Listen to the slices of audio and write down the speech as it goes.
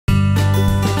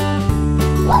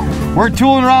We're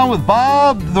tooling around with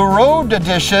Bob, the road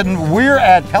edition. We're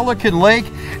at Pelican Lake,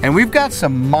 and we've got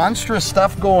some monstrous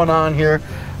stuff going on here.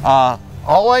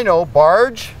 All I know,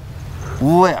 barge,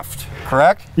 lift,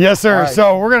 correct? Yes, sir. Right.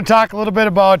 So we're going to talk a little bit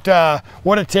about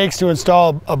what it takes to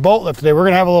install a boat lift today. We're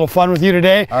going to have a little fun with you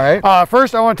today. All right.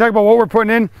 First, I want to talk about what we're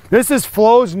putting in. This is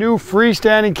Flo's new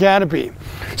freestanding canopy.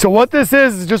 So what this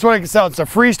is just what it can sell. It's a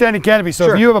freestanding canopy. So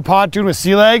Sure. if you have a pontoon with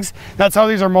sea legs, that's how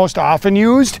these are most often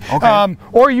used. Okay.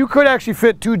 Or you could actually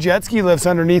fit 2 jet ski lifts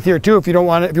underneath here too if you don't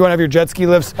want it. If you want to have your jet ski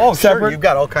lifts separate. Sure. You've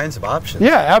got all kinds of options.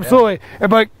 Yeah, absolutely. Yeah.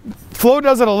 But Flo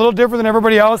does it a little different than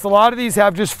everybody else. A lot of these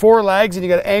have just 4 legs and you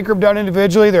got to anchor them down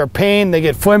individually. They're a pain, they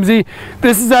get flimsy.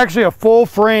 This is actually a full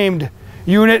framed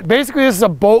unit. Basically, this is a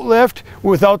boat lift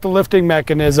without the lifting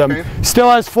mechanism. Okay. Still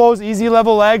has Flo's easy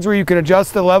level legs where you can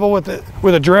adjust the level with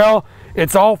a drill.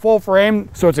 It's all full frame,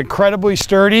 so it's incredibly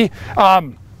sturdy.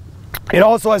 It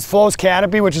also has Flo's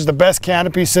canopy, which is the best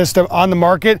canopy system on the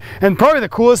market. And probably the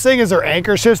coolest thing is their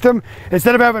anchor system.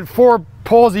 Instead of having 4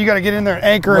 poles that you got to get in there and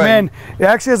anchor them in, it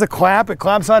actually has a clamp. It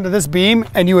clamps onto this beam,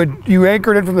 and you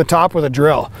anchor it in from the top with a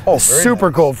drill. Oh, super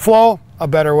nice. Cool. Flo, a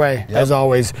better way, as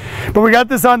always. But we got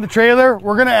this on the trailer.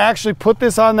 We're going to actually put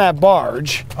this on that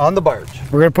barge. On the barge.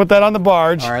 We're going to put that on the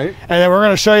barge. All right. And then we're going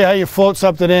to show you how you float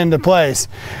something into place.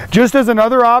 Just as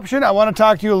another option, I want to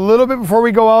talk to you a little bit before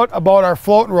we go out about our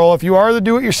float and roll. If you are the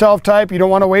do-it-yourself type, you don't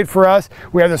want to wait for us,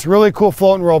 we have this really cool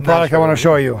float and roll product I want to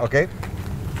show you. Okay.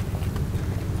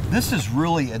 This is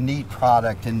really a neat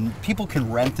product, and people can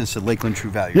rent this at Lakeland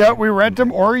True Value. Yeah, we rent them,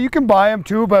 or you can buy them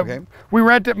too, but we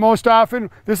rent it most often.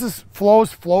 This is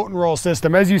Flo's float and roll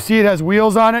system. As you see, it has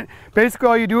wheels on it. Basically,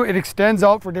 all you do, it extends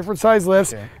out for different size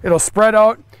lifts. Okay. It'll spread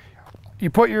out. You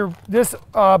put this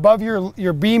above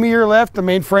your beam of your lift, the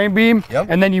main frame beam,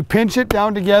 and then you pinch it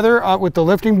down together with the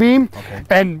lifting beam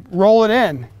and roll it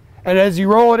in. And as you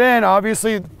roll it in,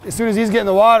 obviously, as soon as he's getting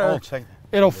the water,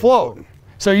 it'll float.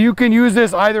 So you can use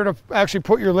this either to actually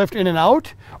put your lift in and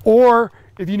out, or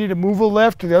if you need to move a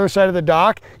lift to the other side of the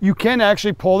dock, you can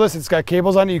actually pull this. It's got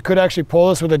cables on it. You could actually pull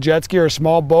this with a jet ski or a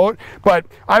small boat. But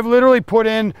I've literally put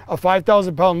in a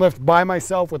 5,000-pound lift by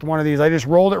myself with one of these. I just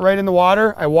rolled it right in the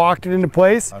water. I walked it into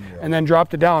place and then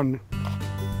dropped it down.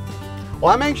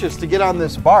 Well, I'm anxious to get on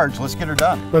this barge. Let's get her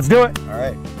done. Let's do it. All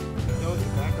right.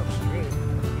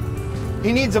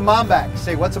 He needs a mom back.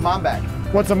 Say, what's a mom back?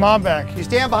 What's a mom back? You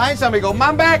stand behind somebody, go,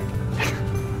 mom back.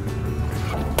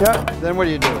 Yeah. Then what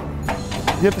do?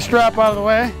 Get the strap out of the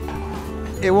way.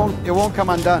 It won't come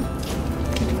undone.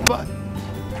 But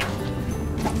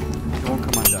it won't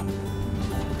come undone.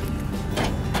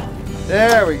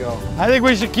 There we go. I think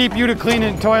we should keep you to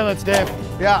cleaning toilets, Dave.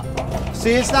 Yeah.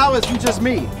 See, it wasn't just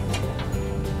me.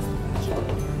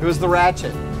 It was the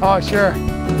ratchet. Oh, sure.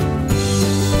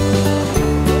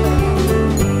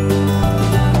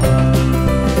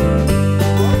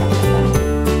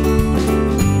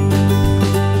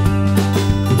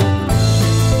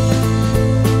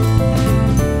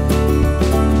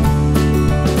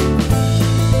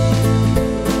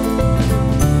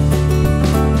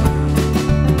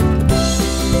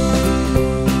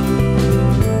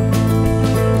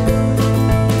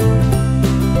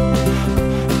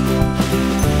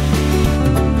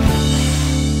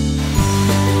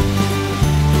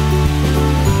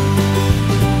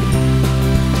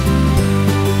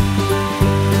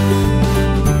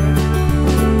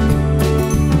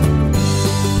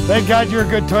 Thank God you're a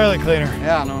good toilet cleaner.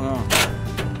 Yeah, no.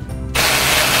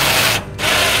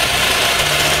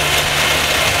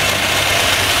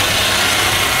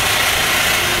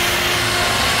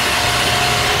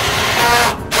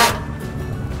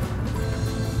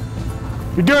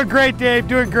 You're doing great, Dave.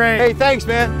 Doing great. Hey, thanks,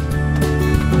 man.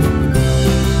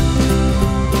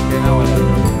 Okay, now what?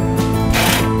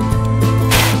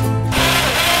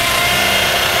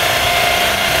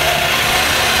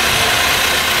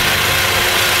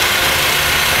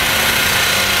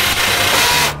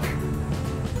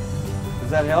 Does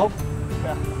that help?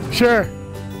 Yeah. Sure.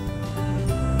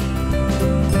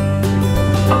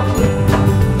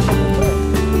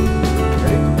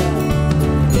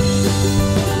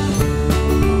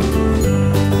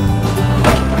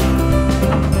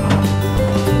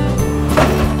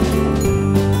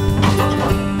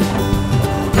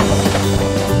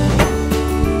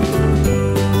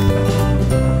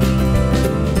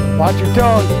 Watch your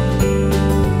toes.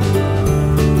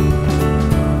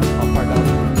 How far down?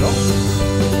 Go.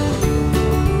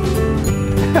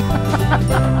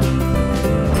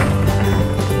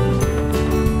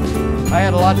 I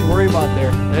had a lot to worry about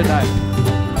there, didn't I?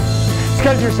 It's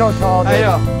because you're so tall, Dave.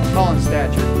 I know, tall in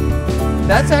stature.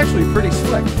 That's actually pretty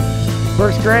slick.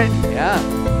 Works great. Yeah.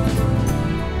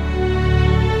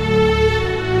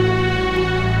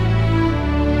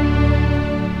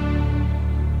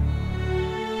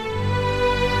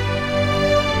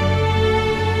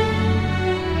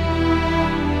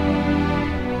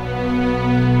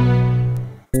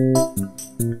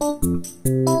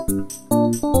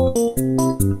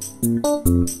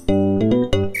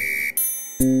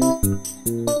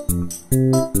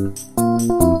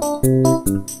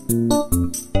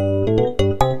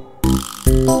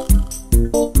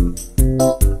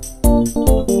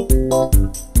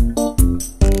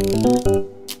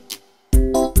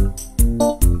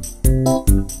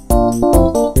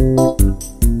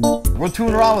 We're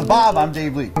Tooling Around with Bob. I'm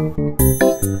Dave Lee.